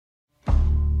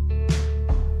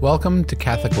Welcome to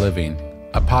Catholic Living,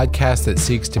 a podcast that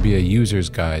seeks to be a user's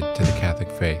guide to the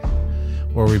Catholic faith,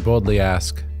 where we boldly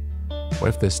ask, what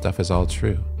if this stuff is all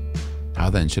true? How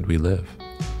then should we live?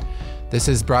 This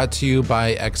is brought to you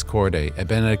by Ex Corde, a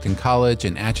Benedictine college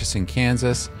in Atchison,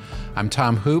 Kansas. I'm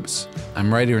Tom Hoops.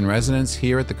 I'm writer in residence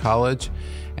here at the college,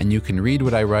 and you can read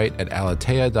what I write at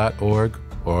aletheia.org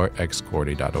or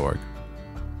excorde.org.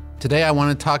 Today I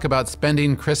want to talk about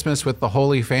spending Christmas with the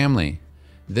Holy Family.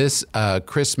 This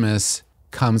Christmas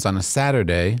comes on a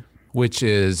Saturday, which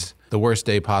is the worst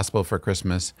day possible for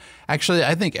Christmas. Actually,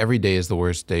 I think every day is the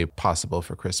worst day possible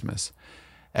for Christmas.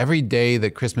 Every day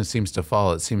that Christmas seems to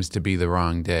fall, it seems to be the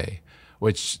wrong day,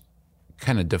 which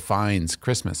kind of defines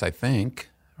Christmas, I think,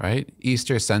 right?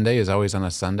 Easter Sunday is always on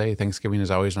a Sunday. Thanksgiving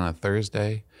is always on a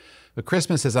Thursday. But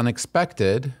Christmas is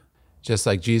unexpected, just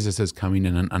like Jesus is coming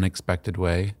in an unexpected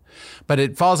way. But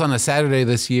it falls on a Saturday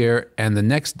this year, and the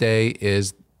next day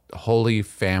is Holy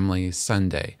Family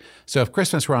Sunday. So if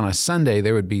Christmas were on a Sunday,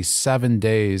 there would be 7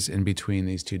 days in between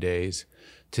these 2 days.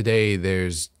 Today,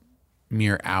 there's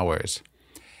mere hours.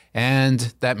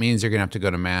 And that means you're going to have to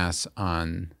go to Mass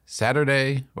on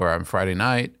Saturday or on Friday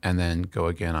night and then go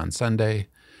again on Sunday.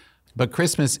 But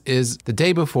Christmas is the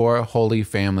day before Holy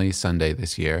Family Sunday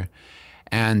this year.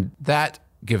 And that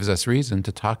gives us reason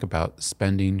to talk about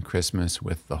spending Christmas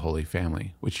with the Holy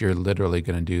Family, which you're literally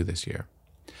going to do this year.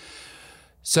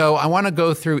 So I want to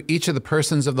go through each of the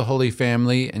persons of the Holy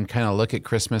Family and kind of look at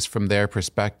Christmas from their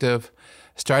perspective.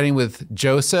 Starting with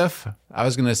Joseph, I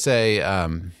was going to say,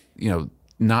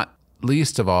 not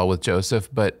least of all with Joseph,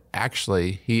 but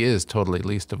actually he is totally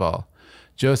least of all.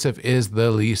 Joseph is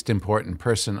the least important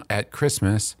person at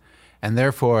Christmas, and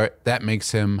therefore that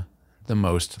makes him the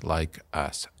most like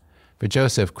us. For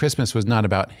Joseph, Christmas was not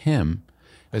about him.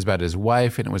 It was about his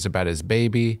wife, and it was about his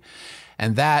baby.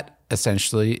 And that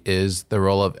essentially is the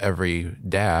role of every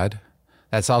dad.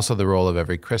 That's also the role of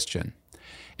every Christian.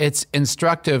 It's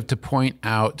instructive to point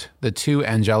out the 2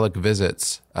 angelic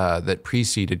visits that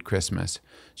preceded Christmas,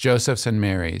 Joseph's and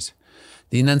Mary's.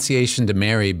 The Annunciation to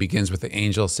Mary begins with the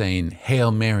angel saying,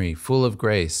 "Hail Mary, full of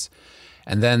grace."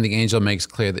 And then the angel makes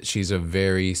clear that she's a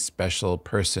very special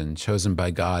person, chosen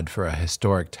by God for a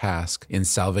historic task in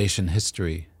salvation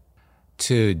history.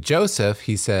 To Joseph,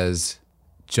 he says,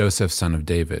 "Joseph, son of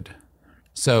David."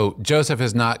 So Joseph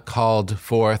is not called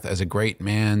forth as a great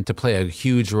man to play a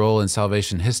huge role in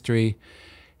salvation history.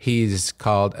 He's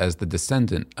called as the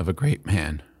descendant of a great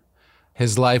man.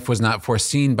 His life was not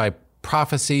foreseen by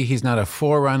prophecy. He's not a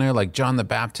forerunner like John the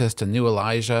Baptist, a new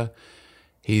Elijah.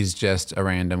 He's just a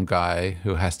random guy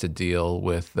who has to deal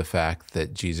with the fact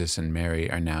that Jesus and Mary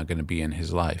are now going to be in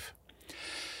his life.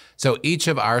 So each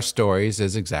of our stories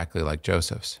is exactly like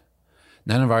Joseph's.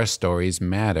 None of our stories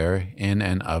matter in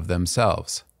and of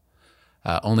themselves.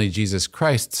 Only Jesus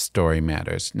Christ's story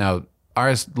matters. Now,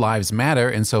 our lives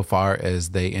matter insofar as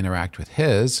they interact with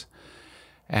his,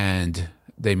 and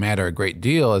they matter a great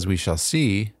deal, as we shall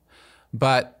see,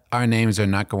 but our names are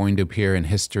not going to appear in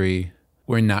history.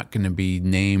 We're not going to be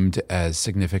named as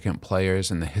significant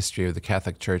players in the history of the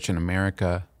Catholic Church in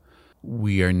America.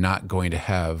 We are not going to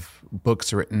have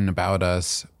books written about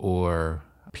us or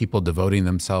people devoting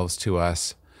themselves to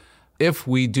us. If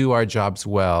we do our jobs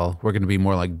well, we're going to be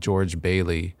more like George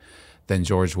Bailey than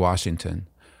George Washington.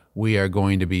 We are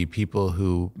going to be people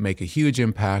who make a huge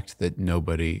impact that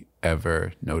nobody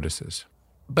ever notices.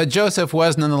 But Joseph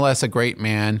was nonetheless a great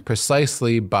man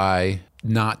precisely by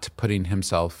not putting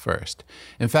himself first.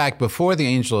 In fact, before the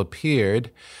angel appeared,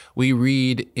 we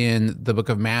read in the book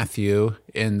of Matthew,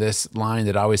 in this line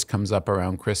that always comes up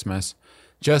around Christmas,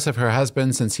 "Joseph, her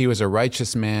husband, since he was a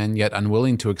righteous man, yet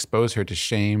unwilling to expose her to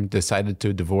shame, decided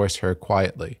to divorce her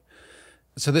quietly."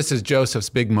 So this is Joseph's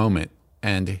big moment,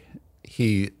 and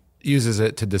he uses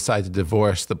it to decide to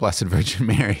divorce the Blessed Virgin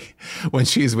Mary when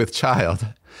she's with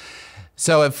child.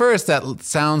 So at first that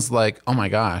sounds like, oh my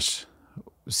gosh,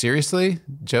 seriously,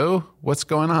 Joe, what's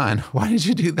going on? Why did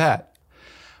you do that?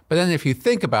 But then if you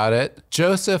think about it,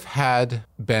 Joseph had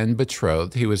been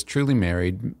betrothed. He was truly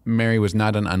married. Mary was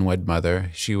not an unwed mother.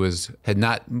 She had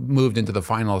not moved into the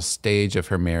final stage of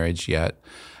her marriage yet.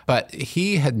 But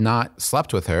he had not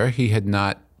slept with her. He had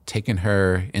not taken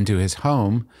her into his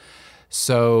home.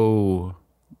 So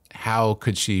how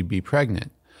could she be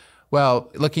pregnant? Well,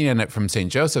 looking at it from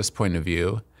St. Joseph's point of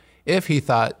view, if he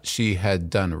thought she had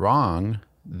done wrong,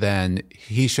 then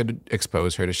he should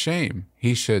expose her to shame.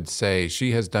 He should say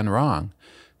she has done wrong,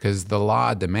 because the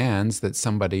law demands that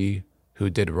somebody who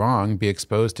did wrong be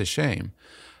exposed to shame.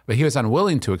 But he was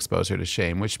unwilling to expose her to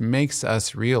shame, which makes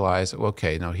us realize,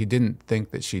 okay, no, he didn't think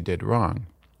that she did wrong.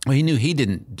 Well, he knew he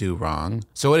didn't do wrong.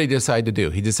 So what did he decide to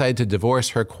do? He decided to divorce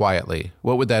her quietly.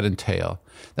 What would that entail?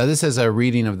 Now, this is a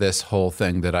reading of this whole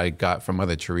thing that I got from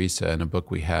Mother Teresa in a book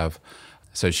we have.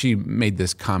 So she made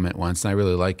this comment once, and I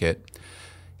really like it.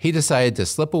 He decided to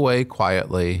slip away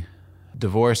quietly,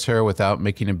 divorce her without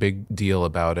making a big deal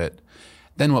about it.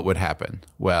 Then what would happen?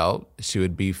 Well, she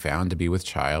would be found to be with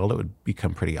child. It would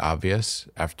become pretty obvious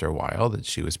after a while that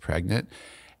she was pregnant,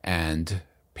 and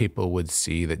people would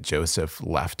see that Joseph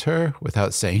left her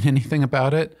without saying anything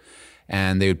about it,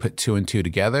 and they would put two and two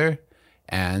together,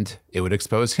 and it would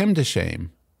expose him to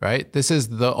shame, right? This is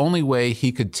the only way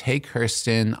he could take her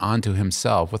sin onto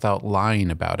himself without lying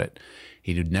about it.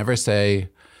 He would never say,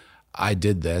 I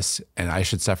did this and I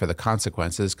should suffer the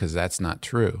consequences, because that's not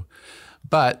true.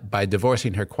 But by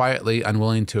divorcing her quietly,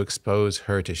 unwilling to expose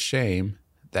her to shame,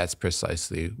 that's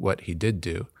precisely what he did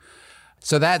do.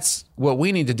 So that's what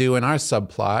we need to do in our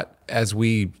subplot as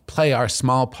we play our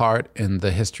small part in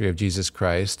the history of Jesus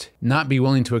Christ. Not be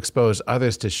willing to expose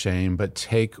others to shame, but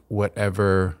take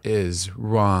whatever is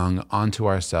wrong onto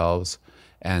ourselves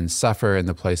and suffer in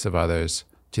the place of others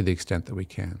to the extent that we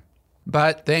can.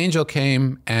 But the angel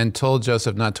came and told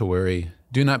Joseph not to worry.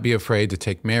 Do not be afraid to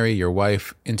take Mary, your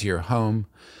wife, into your home.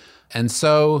 And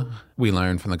so, we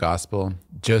learn from the gospel,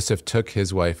 Joseph took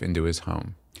his wife into his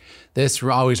home. This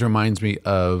always reminds me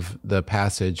of the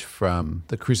passage from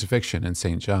the crucifixion in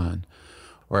St. John,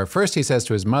 where first he says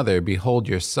to his mother, behold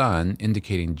your son,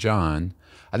 indicating John.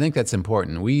 I think that's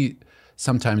important. We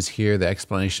sometimes hear the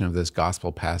explanation of this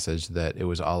gospel passage that it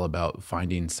was all about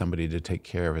finding somebody to take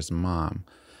care of his mom.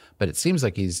 But it seems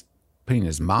like he's putting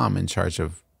his mom in charge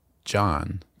of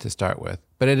John to start with.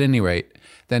 But at any rate,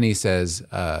 then he says,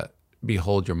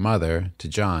 behold your mother, to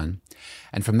John.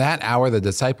 And from that hour, the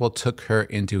disciple took her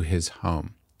into his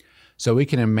home. So we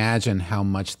can imagine how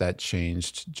much that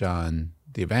changed John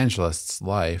the evangelist's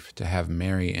life to have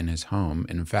Mary in his home.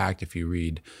 In fact, if you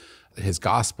read his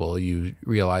gospel, you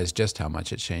realize just how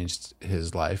much it changed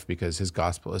his life, because his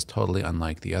gospel is totally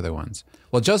unlike the other ones.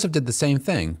 Well, Joseph did the same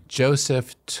thing.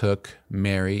 Joseph took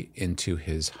Mary into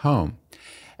his home,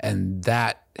 and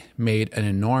that made an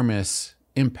enormous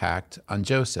impact on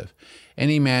Joseph.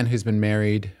 Any man who's been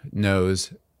married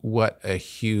knows what a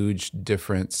huge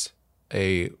difference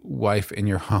a wife in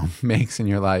your home makes in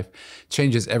your life.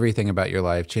 Changes everything about your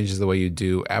life, changes the way you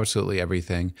do absolutely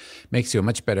everything, makes you a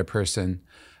much better person.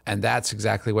 And that's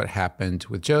exactly what happened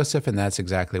with Joseph, and that's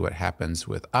exactly what happens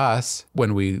with us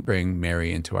when we bring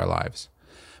Mary into our lives.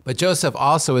 But Joseph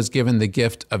also is given the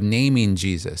gift of naming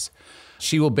Jesus.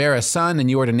 She will bear a son, and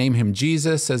you are to name him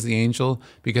Jesus, says the angel,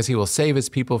 because he will save his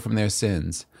people from their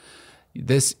sins.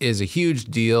 This is a huge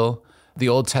deal. The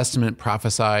Old Testament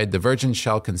prophesied, the virgin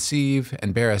shall conceive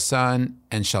and bear a son,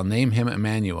 and shall name him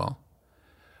Emmanuel,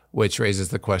 which raises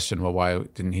the question, well, why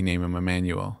didn't he name him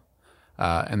Emmanuel?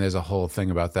 And there's a whole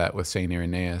thing about that with St.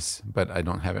 Irenaeus, but I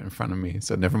don't have it in front of me,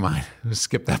 so never mind.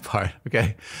 Skip that part,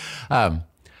 okay?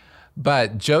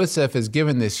 But Joseph is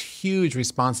given this huge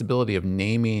responsibility of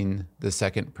naming the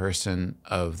second person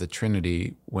of the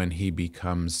Trinity when he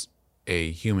becomes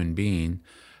a human being.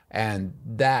 And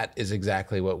that is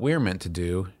exactly what we're meant to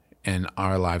do in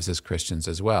our lives as Christians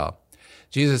as well.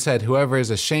 Jesus said, whoever is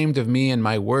ashamed of me and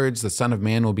my words, the Son of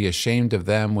Man will be ashamed of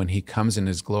them when he comes in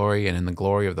his glory and in the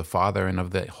glory of the Father and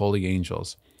of the holy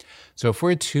angels. So if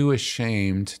we're too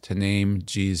ashamed to name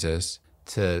Jesus,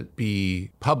 to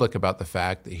be public about the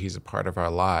fact that he's a part of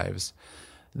our lives,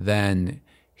 then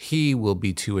he will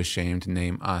be too ashamed to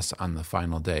name us on the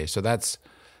final day. So that's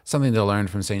something to learn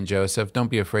from St. Joseph. Don't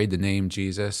be afraid to name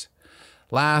Jesus.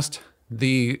 Last,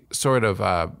 the sort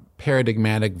of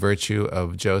paradigmatic virtue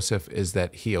of Joseph is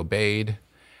that he obeyed.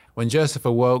 When Joseph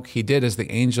awoke, he did as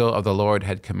the angel of the Lord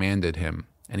had commanded him,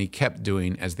 and he kept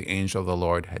doing as the angel of the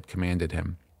Lord had commanded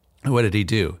him. And what did he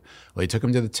do? Well, he took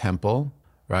him to the temple,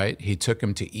 right? He took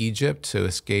him to Egypt to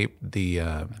escape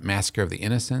the massacre of the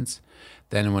innocents.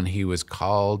 Then when he was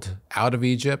called out of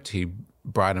Egypt, he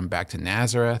brought him back to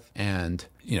Nazareth and,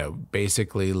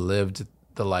 basically lived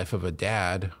the life of a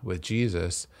dad with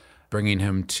Jesus, bringing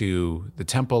him to the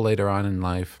temple later on in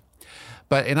life.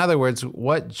 But in other words,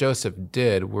 what Joseph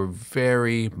did were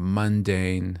very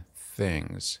mundane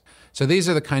things. So these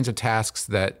are the kinds of tasks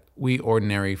that we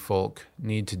ordinary folk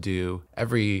need to do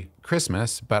every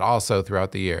Christmas, but also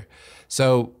throughout the year.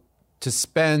 So to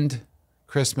spend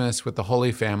Christmas with the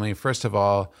Holy Family, first of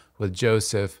all, with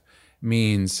Joseph,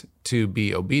 means to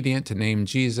be obedient, to name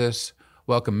Jesus,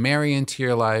 welcome Mary into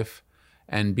your life,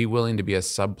 and be willing to be a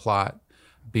subplot.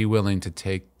 Be willing to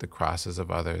take the crosses of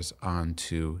others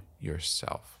onto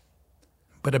yourself.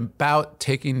 But about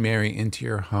taking Mary into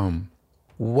your home,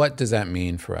 what does that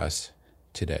mean for us?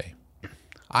 today.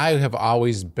 I have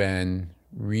always been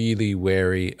really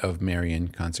wary of Marian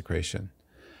consecration.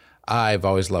 I've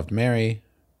always loved Mary,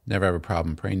 never have a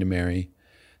problem praying to Mary.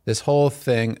 This whole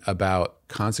thing about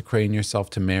consecrating yourself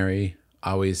to Mary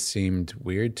always seemed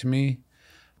weird to me.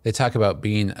 They talk about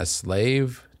being a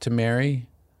slave to Mary.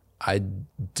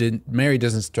 Mary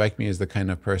doesn't strike me as the kind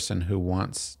of person who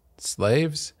wants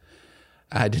slaves.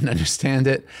 I didn't understand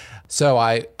it.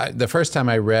 So the first time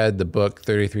I read the book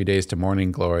 33 Days to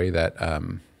Morning Glory, that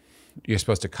you're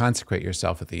supposed to consecrate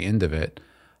yourself at the end of it,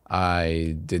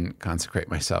 I didn't consecrate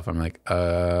myself. I'm like,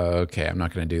 okay, I'm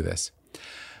not going to do this.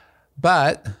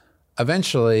 But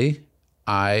eventually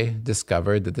I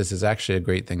discovered that this is actually a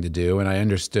great thing to do, and I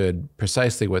understood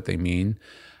precisely what they mean.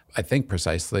 I think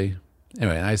precisely.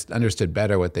 Anyway, I understood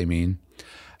better what they mean.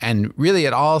 And really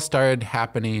it all started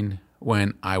happening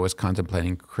when I was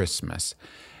contemplating Christmas.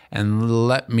 And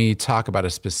let me talk about a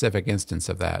specific instance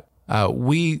of that.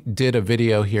 We did a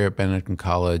video here at Benedictine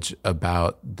College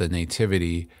about the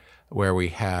Nativity, where we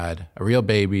had a real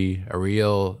baby, a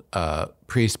real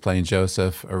priest playing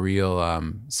Joseph, a real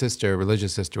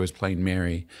religious sister was playing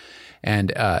Mary.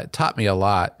 And it taught me a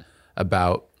lot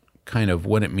about kind of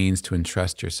what it means to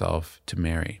entrust yourself to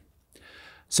Mary.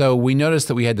 So we noticed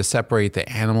that we had to separate the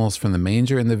animals from the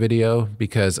manger in the video,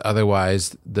 because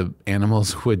otherwise the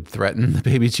animals would threaten the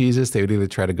baby Jesus. They would either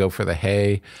try to go for the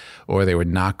hay or they would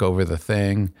knock over the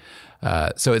thing.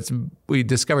 So we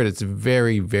discovered it's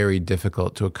very, very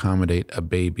difficult to accommodate a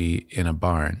baby in a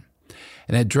barn.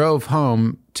 And it drove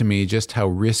home to me just how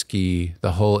risky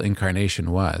the whole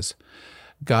incarnation was.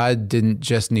 God didn't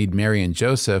just need Mary and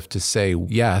Joseph to say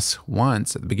yes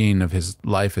once at the beginning of his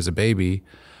life as a baby.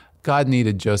 God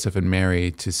needed Joseph and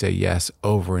Mary to say yes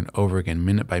over and over again,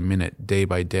 minute by minute, day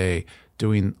by day,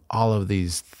 doing all of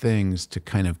these things to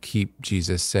kind of keep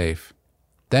Jesus safe.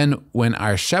 Then when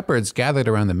our shepherds gathered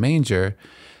around the manger,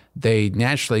 they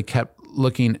naturally kept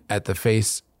looking at the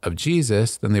face of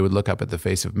Jesus, then they would look up at the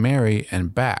face of Mary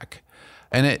and back.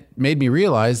 And it made me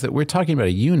realize that we're talking about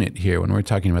a unit here when we're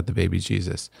talking about the baby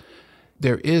Jesus.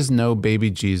 There is no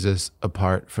baby Jesus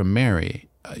apart from Mary.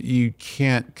 You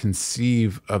can't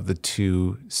conceive of the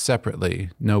two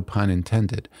separately, no pun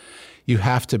intended. You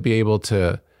have to be able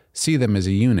to see them as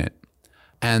a unit.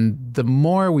 And the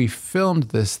more we filmed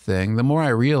this thing, the more I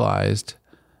realized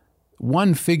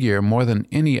one figure more than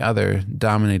any other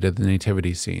dominated the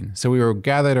nativity scene. So we were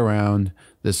gathered around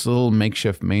this little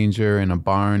makeshift manger in a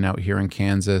barn out here in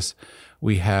Kansas.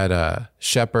 We had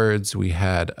shepherds, we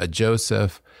had a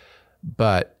Joseph,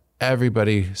 but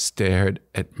everybody stared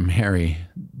at Mary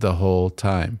the whole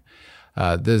time.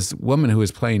 This woman who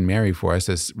was playing Mary for us,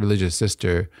 this religious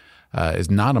sister, is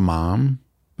not a mom,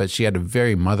 but she had a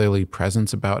very motherly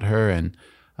presence about her. And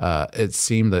it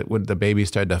seemed that when the baby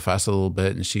started to fuss a little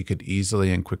bit, and she could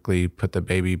easily and quickly put the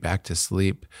baby back to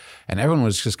sleep. And everyone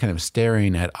was just kind of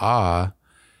staring at awe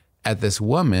at this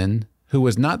woman who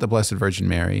was not the Blessed Virgin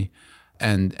Mary,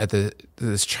 and at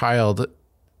this child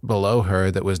below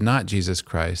her that was not Jesus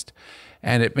Christ.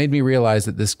 And it made me realize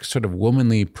that this sort of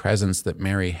womanly presence that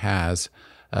Mary has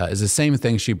is the same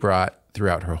thing she brought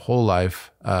throughout her whole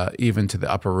life, even to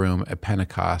the upper room at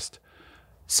Pentecost.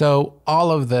 So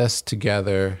all of this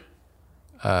together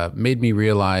made me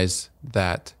realize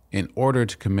that in order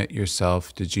to commit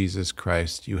yourself to Jesus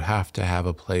Christ, you have to have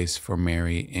a place for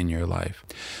Mary in your life.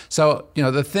 So,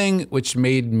 the thing which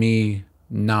made me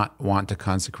not want to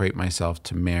consecrate myself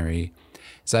to Mary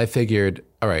is I figured,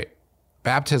 all right,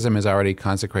 baptism is already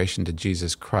consecration to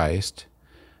Jesus Christ.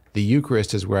 The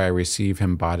Eucharist is where I receive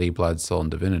him body, blood, soul,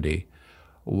 and divinity.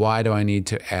 Why do I need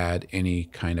to add any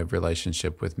kind of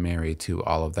relationship with Mary to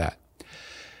all of that?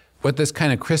 What this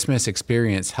kind of Christmas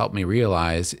experience helped me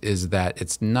realize is that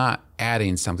it's not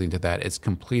adding something to that, it's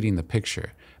completing the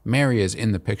picture. Mary is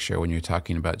in the picture when you're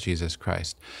talking about Jesus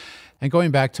Christ. And going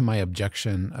back to my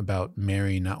objection about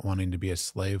Mary not wanting to be a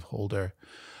slaveholder,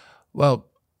 well,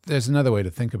 there's another way to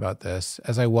think about this.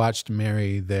 As I watched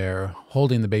Mary there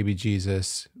holding the baby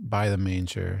Jesus by the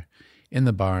manger in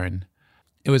the barn,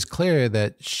 it was clear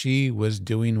that she was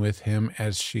doing with him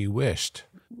as she wished.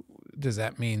 Does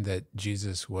that mean that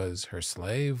Jesus was her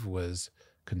slave, was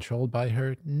controlled by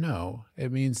her? No.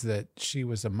 It means that she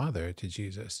was a mother to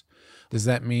Jesus. Does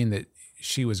that mean that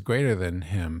she was greater than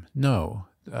him? No.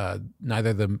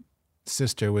 Neither the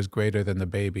sister was greater than the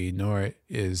baby, nor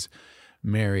is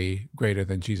Mary greater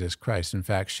than Jesus Christ. In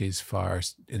fact, she's far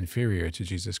inferior to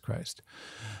Jesus Christ.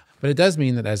 But it does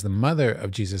mean that as the mother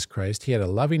of Jesus Christ, he had a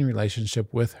loving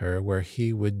relationship with her where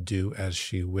he would do as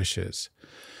she wishes.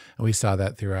 And we saw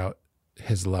that throughout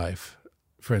his life,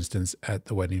 for instance, at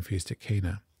the wedding feast at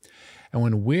Cana. And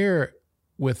when we're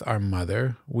with our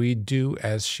mother, we do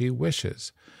as she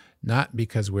wishes, not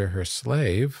because we're her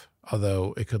slave,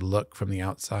 although it could look from the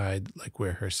outside like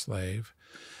we're her slave.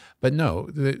 But no,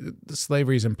 the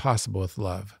slavery is impossible with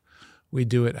love. We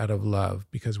do it out of love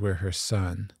because we're her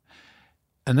son.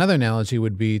 Another analogy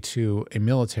would be to a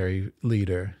military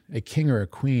leader, a king or a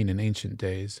queen in ancient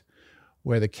days,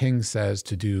 where the king says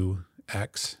to do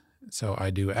X, so I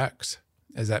do X.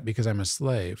 Is that because I'm a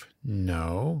slave?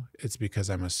 No, it's because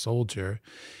I'm a soldier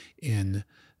in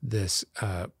this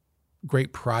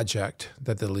great project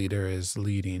that the leader is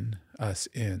leading us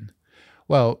in.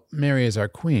 Well, Mary is our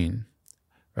queen,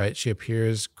 right? She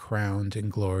appears crowned in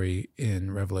glory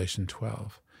in Revelation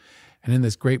 12. And in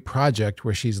this great project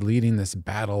where she's leading this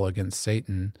battle against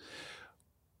Satan,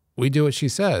 we do what she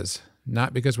says,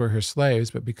 not because we're her slaves,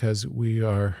 but because we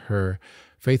are her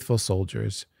faithful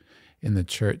soldiers in the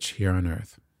church here on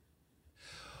earth.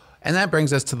 And that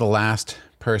brings us to the last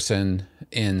person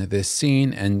in this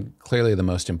scene, and clearly the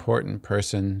most important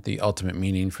person, the ultimate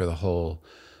meaning for the whole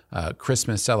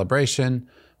Christmas celebration,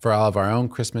 for all of our own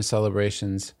Christmas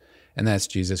celebrations, and that's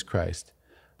Jesus Christ.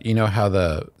 You know how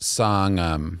the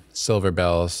song Silver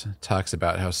Bells talks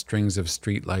about how strings of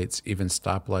streetlights, even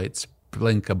stoplights,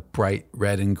 blink a bright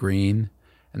red and green,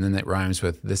 and then it rhymes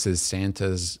with, this is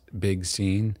Santa's big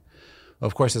scene. Well,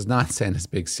 of course, it's not Santa's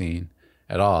big scene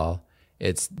at all.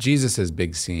 It's Jesus's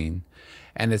big scene.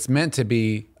 And it's meant to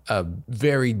be a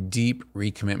very deep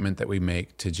recommitment that we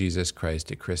make to Jesus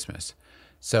Christ at Christmas.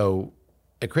 So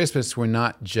at Christmas, we're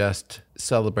not just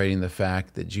celebrating the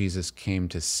fact that Jesus came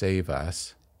to save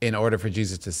us. In order for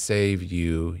Jesus to save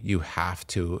you, you have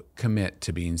to commit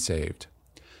to being saved.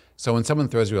 So when someone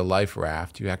throws you a life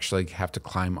raft, you actually have to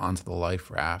climb onto the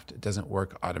life raft. It doesn't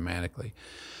work automatically.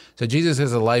 So Jesus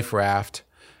is a life raft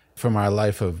from our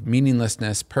life of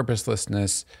meaninglessness,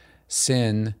 purposelessness,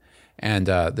 sin, and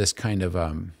this kind of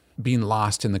being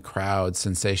lost in the crowd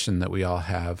sensation that we all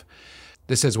have.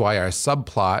 This is why our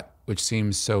subplot, which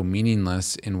seems so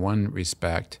meaningless in one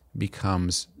respect,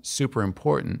 becomes super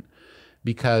important,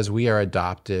 because we are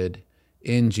adopted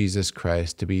in Jesus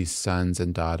Christ to be sons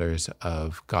and daughters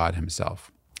of God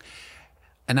himself.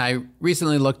 And I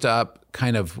recently looked up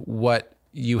kind of what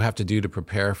you have to do to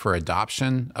prepare for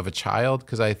adoption of a child,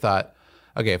 because I thought,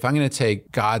 okay, if I'm going to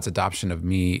take God's adoption of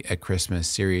me at Christmas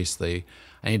seriously,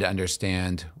 I need to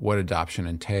understand what adoption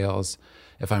entails.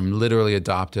 If I'm literally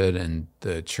adopted, and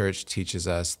the church teaches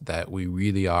us that we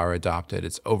really are adopted,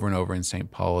 it's over and over in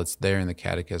St. Paul, it's there in the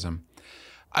Catechism.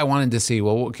 I wanted to see,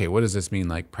 well, okay, what does this mean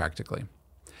like practically?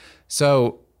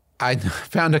 So I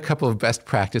found a couple of best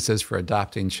practices for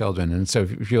adopting children. And so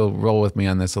if you'll roll with me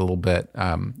on this a little bit,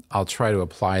 I'll try to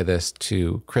apply this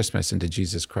to Christmas and to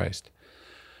Jesus Christ.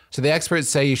 So the experts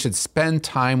say you should spend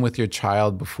time with your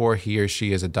child before he or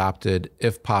she is adopted,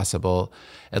 if possible,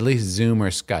 at least Zoom or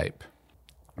Skype.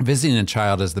 Visiting a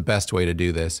child is the best way to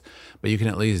do this, but you can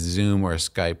at least Zoom or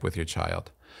Skype with your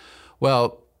child.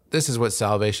 Well, this is what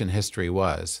salvation history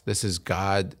was. This is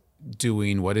God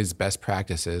doing what his best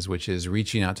practice is, which is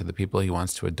reaching out to the people he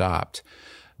wants to adopt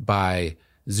by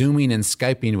Zooming and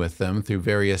Skyping with them through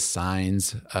various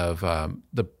signs of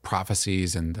the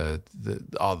prophecies and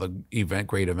all the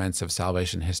great events of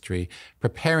salvation history,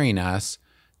 preparing us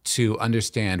to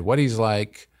understand what he's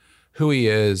like, who he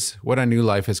is, what our new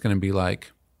life is going to be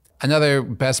like. Another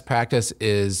best practice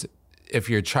is, if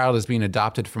your child is being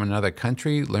adopted from another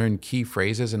country, learn key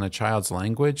phrases in a child's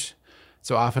language.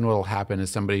 So often what will happen is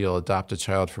somebody will adopt a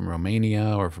child from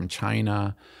Romania or from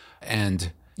China,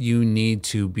 and you need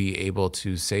to be able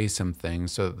to say some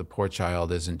things so that the poor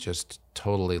child isn't just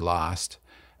totally lost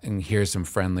and hear some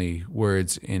friendly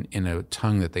words in a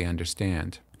tongue that they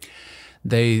understand.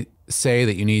 They say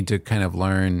that you need to kind of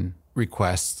learn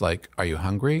requests like, are you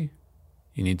hungry?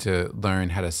 You need to learn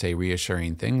how to say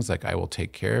reassuring things like, I will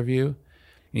take care of you.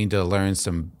 You need to learn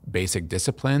some basic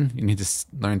discipline. You need to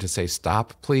learn to say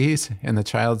stop, please, in the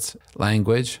child's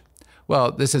language.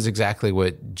 Well, this is exactly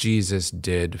what Jesus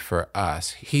did for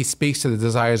us. He speaks to the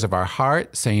desires of our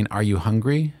heart, saying, are you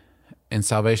hungry? In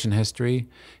salvation history,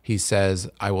 he says,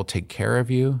 I will take care of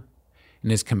you. In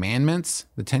his commandments,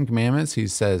 the 10 Commandments, he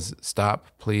says, stop,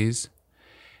 please.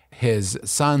 His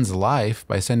son's life,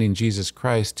 by sending Jesus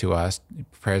Christ to us,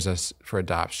 prepares us for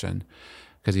adoption,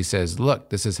 because he says, look,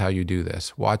 this is how you do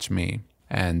this. Watch me.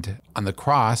 And on the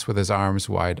cross, with his arms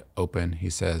wide open, he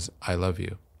says, I love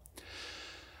you.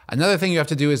 Another thing you have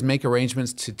to do is make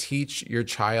arrangements to teach your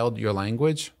child your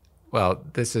language. Well,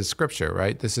 this is Scripture,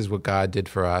 right? This is what God did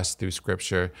for us through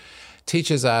Scripture.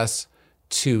 Teaches us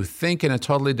to think in a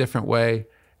totally different way.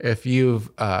 If you've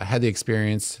had the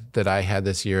experience that I had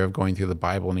this year of going through the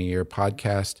Bible in a Year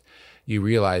podcast, you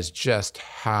realize just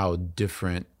how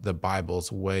different the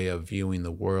Bible's way of viewing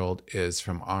the world is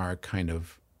from our kind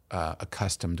of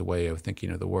accustomed way of thinking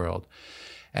of the world.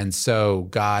 And so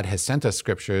God has sent us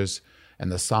scriptures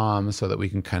and the Psalms so that we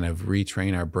can kind of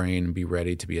retrain our brain and be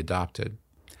ready to be adopted.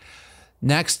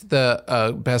 Next,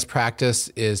 the best practice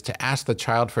is to ask the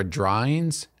child for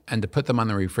drawings and to put them on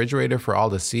the refrigerator for all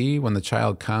to see when the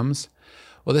child comes.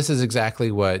 Well, this is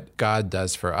exactly what God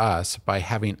does for us by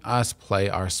having us play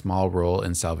our small role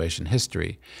in salvation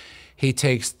history. He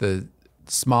takes the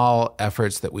small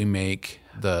efforts that we make,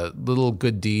 the little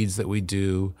good deeds that we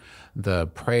do, the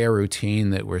prayer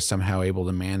routine that we're somehow able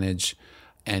to manage,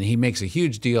 and he makes a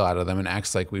huge deal out of them and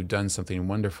acts like we've done something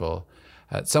wonderful.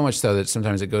 So much so that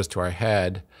sometimes it goes to our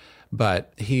head,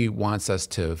 but he wants us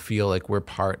to feel like we're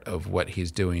part of what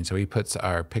he's doing. So he puts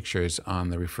our pictures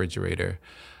on the refrigerator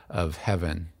of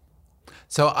heaven.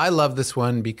 So I love this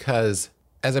one because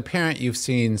as a parent, you've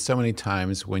seen so many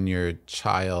times when your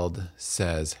child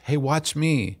says, "Hey, watch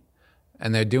me."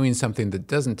 And they're doing something that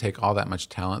doesn't take all that much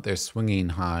talent. They're swinging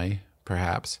high,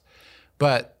 perhaps.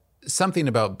 But something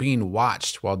about being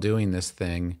watched while doing this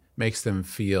thing makes them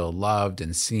feel loved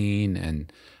and seen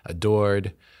and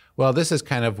adored. Well, this is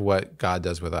kind of what God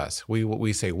does with us.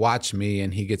 We say, "Watch me,"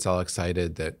 and he gets all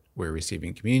excited that we're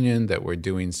receiving communion, that we're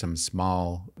doing some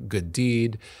small good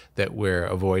deed, that we're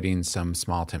avoiding some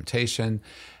small temptation.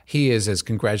 He is as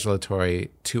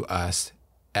congratulatory to us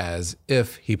as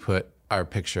if he put our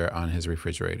picture on his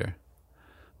refrigerator.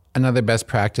 Another best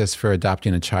practice for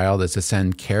adopting a child is to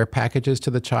send care packages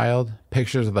to the child,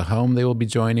 pictures of the home they will be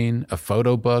joining, a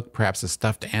photo book, perhaps a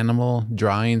stuffed animal,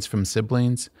 drawings from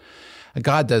siblings.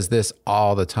 God does this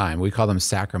all the time. We call them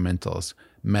sacramentals,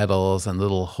 medals and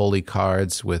little holy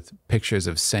cards with pictures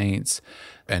of saints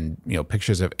and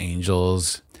pictures of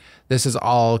angels. This is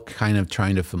all kind of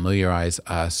trying to familiarize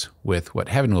us with what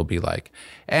heaven will be like.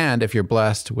 And if you're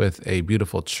blessed with a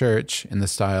beautiful church in the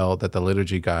style that the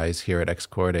liturgy guys here at Ex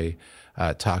Corde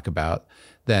talk about,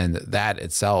 then that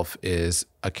itself is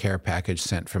a care package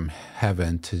sent from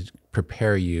heaven to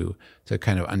prepare you to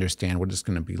kind of understand what it's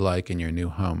going to be like in your new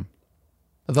home.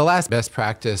 The last best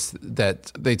practice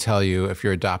that they tell you if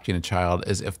you're adopting a child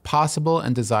is, if possible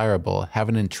and desirable, have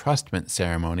an entrustment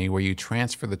ceremony where you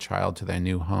transfer the child to their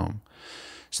new home.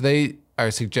 So they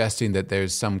are suggesting that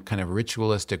there's some kind of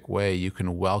ritualistic way you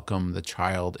can welcome the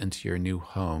child into your new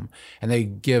home. And they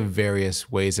give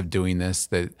various ways of doing this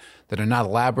that are not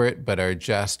elaborate, but are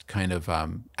just kind of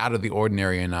out of the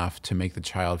ordinary enough to make the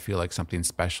child feel like something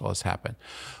special has happened.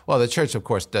 Well, the church, of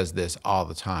course, does this all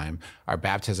the time. Our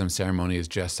baptism ceremony is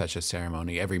just such a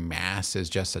ceremony. Every Mass is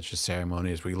just such a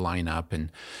ceremony as we line up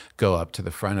and go up to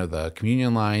the front of the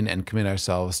communion line and commit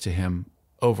ourselves to him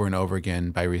over and over again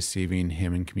by receiving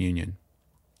him in communion.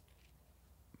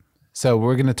 So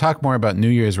we're going to talk more about New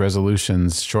Year's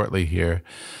resolutions shortly here,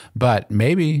 but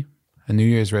maybe a New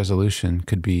Year's resolution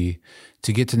could be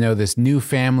to get to know this new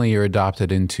family you're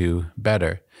adopted into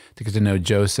better, to get to know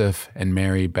Joseph and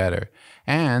Mary better,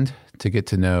 and to get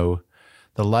to know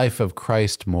the life of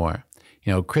Christ more.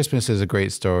 Christmas is a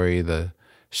great story, the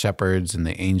shepherds and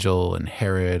the angel and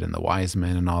Herod and the wise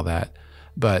men and all that.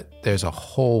 But there's a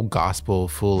whole gospel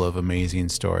full of amazing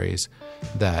stories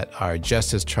that are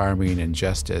just as charming and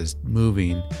just as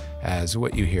moving as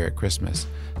what you hear at Christmas.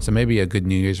 So maybe a good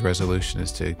New Year's resolution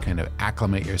is to kind of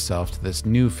acclimate yourself to this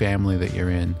new family that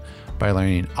you're in by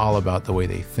learning all about the way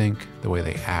they think, the way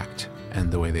they act,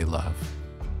 and the way they love.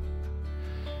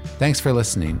 Thanks for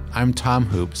listening. I'm Tom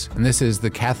Hoops, and this is the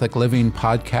Catholic Living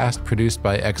podcast produced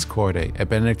by Ex Corde at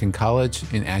Benedictine College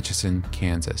in Atchison,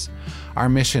 Kansas. Our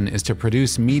mission is to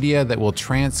produce media that will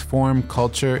transform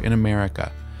culture in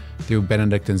America through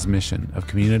Benedictine's mission of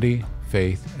community,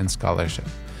 faith, and scholarship.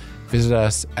 Visit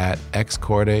us at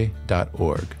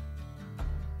excorde.org.